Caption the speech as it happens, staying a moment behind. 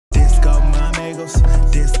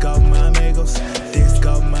amigos, disco my amigos,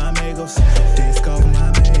 disco my amigos, disco my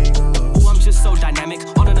amigos. Ooh, I'm just so dynamic,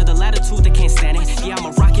 on another latitude, they can't stand it. Yeah, I'm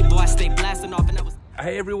a rocket boy, I stay blasting off and that was...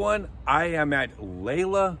 Hey everyone, I am at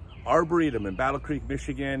Leila Arboretum in Battle Creek,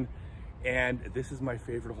 Michigan, and this is my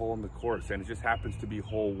favorite hole on the course, and it just happens to be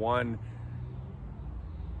hole 1.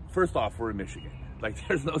 First off, we're in Michigan. Like,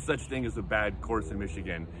 there's no such thing as a bad course in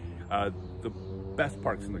Michigan. The best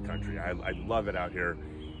parks in the country. I love it out here.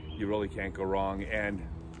 You really can't go wrong. And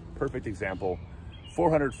perfect example,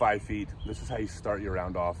 405 feet. This is how you start your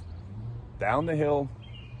round off. Down the hill,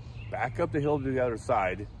 back up the hill to the other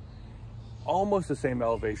side. Almost the same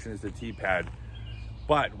elevation as the tee pad.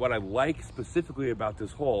 But what I like specifically about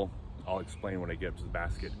this hole, I'll explain when I get up to the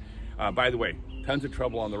basket. By the way, tons of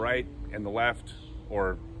trouble on the right and the left,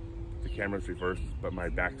 or the camera's reversed, but my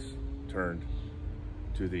back's turned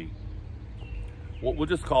to the, we'll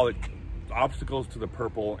just call it obstacles to the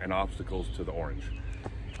purple and obstacles to the orange.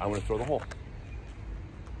 I'm gonna throw the hole.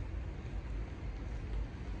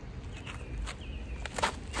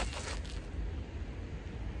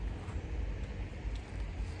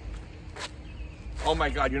 Oh my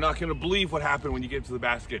God, you're not gonna believe what happened when you get to the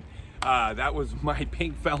basket. That was my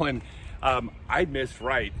pink felon. I missed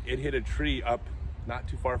right. It hit a tree up not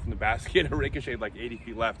too far from the basket. It ricocheted like 80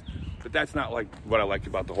 feet left, but that's not like what I liked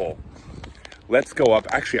about the hole. Let's go up.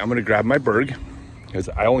 Actually, I'm gonna grab my Berg because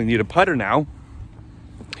I only need a putter now.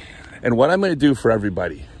 And what I'm gonna do for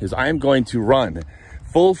everybody is I am going to run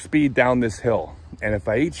full speed down this hill. And if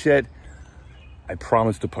I eat shit, I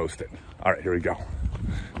promise to post it. All right, here we go.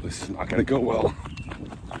 This is not gonna go well.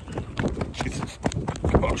 Jesus.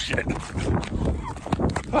 Oh shit.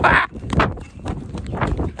 Ah!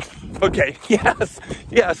 Okay,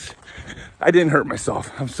 yes. I didn't hurt myself.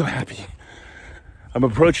 I'm so happy. I'm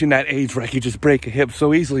approaching that age where I could just break a hip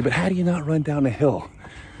so easily, but how do you not run down a hill?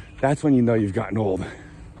 That's when you know you've gotten old.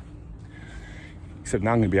 Except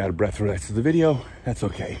now I'm gonna be out of breath for the rest of the video. That's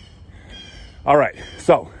okay. All right,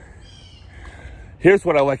 so here's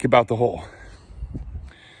what I like about the hole.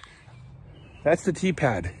 That's the tee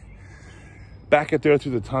pad. Back up there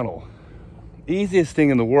through the tunnel. Easiest thing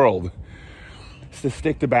in the world is to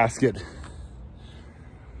stick the basket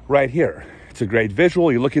right here. It's a great visual.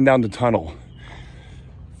 You're looking down the tunnel.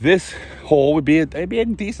 This hole would be a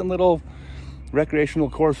decent little recreational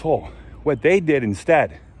course hole. What they did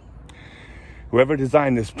instead, whoever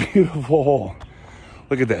designed this beautiful hole,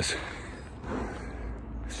 look at this.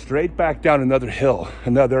 Straight back down another hill,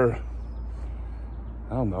 another,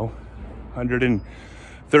 I don't know,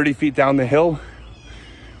 130 feet down the hill.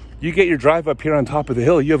 You get your drive up here on top of the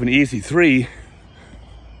hill, you have an easy 3.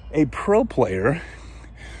 A pro player,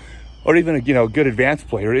 or even a good advanced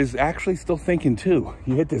player, is actually still thinking 2.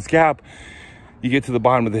 You hit this gap, you get to the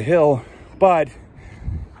bottom of the hill, but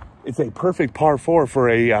it's a perfect par 4 for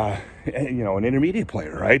an intermediate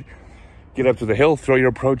player, right? Get up to the hill, throw your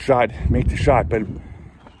approach shot, make the shot. But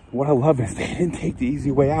what I love is they didn't take the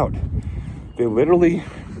easy way out. They literally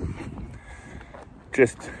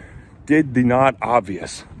just did the not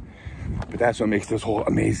obvious. But that's what makes this hole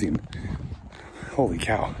amazing. Holy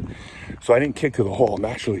cow. So I didn't kick to the hole. I'm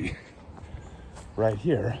actually right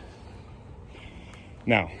here.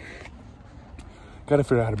 Now, gotta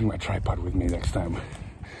figure out how to bring my tripod with me next time.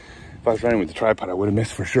 If I was running with the tripod, I would have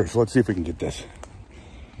missed for sure. So let's see if we can get this.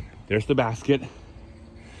 There's the basket.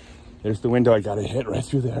 There's the window I gotta hit right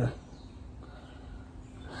through there.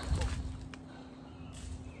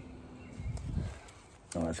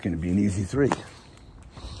 Oh, that's gonna be an easy 3.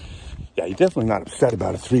 Yeah, you're definitely not upset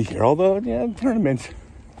about a 3 here. Although, yeah, tournaments,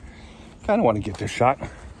 kind of want to get this shot.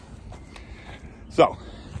 So,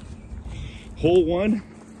 hole 1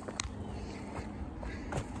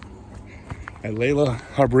 at Leila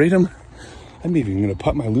Arboretum. I'm even going to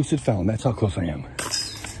putt my Lucid Felon. That's how close I am.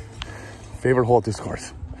 Favorite hole at this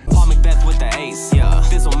course. Paul Macbeth with the ace, yeah.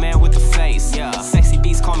 Fizzle man with the face, yeah. Sexy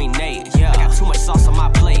beast call me Nate, yeah. I got too much sauce on my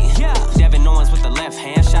plate, yeah. Devin Owens with the left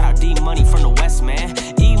hand. Shout out D Money from the West, man.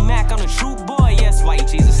 Mac, I'm a true boy, yes, white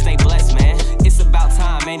Jesus, stay blessed, man. It's about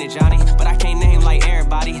time, ain't it, Johnny? But I can't name like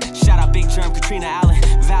everybody. Shout out Big Germ, Katrina Allen,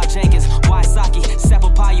 Val Jenkins, Wysocki,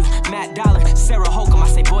 Seppa Payu, Matt Dollar, Sarah Holcomb, I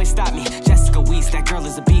say, boy, stop me. Jessica Weiss, that girl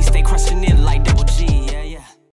is a beast, they crushing in like double G.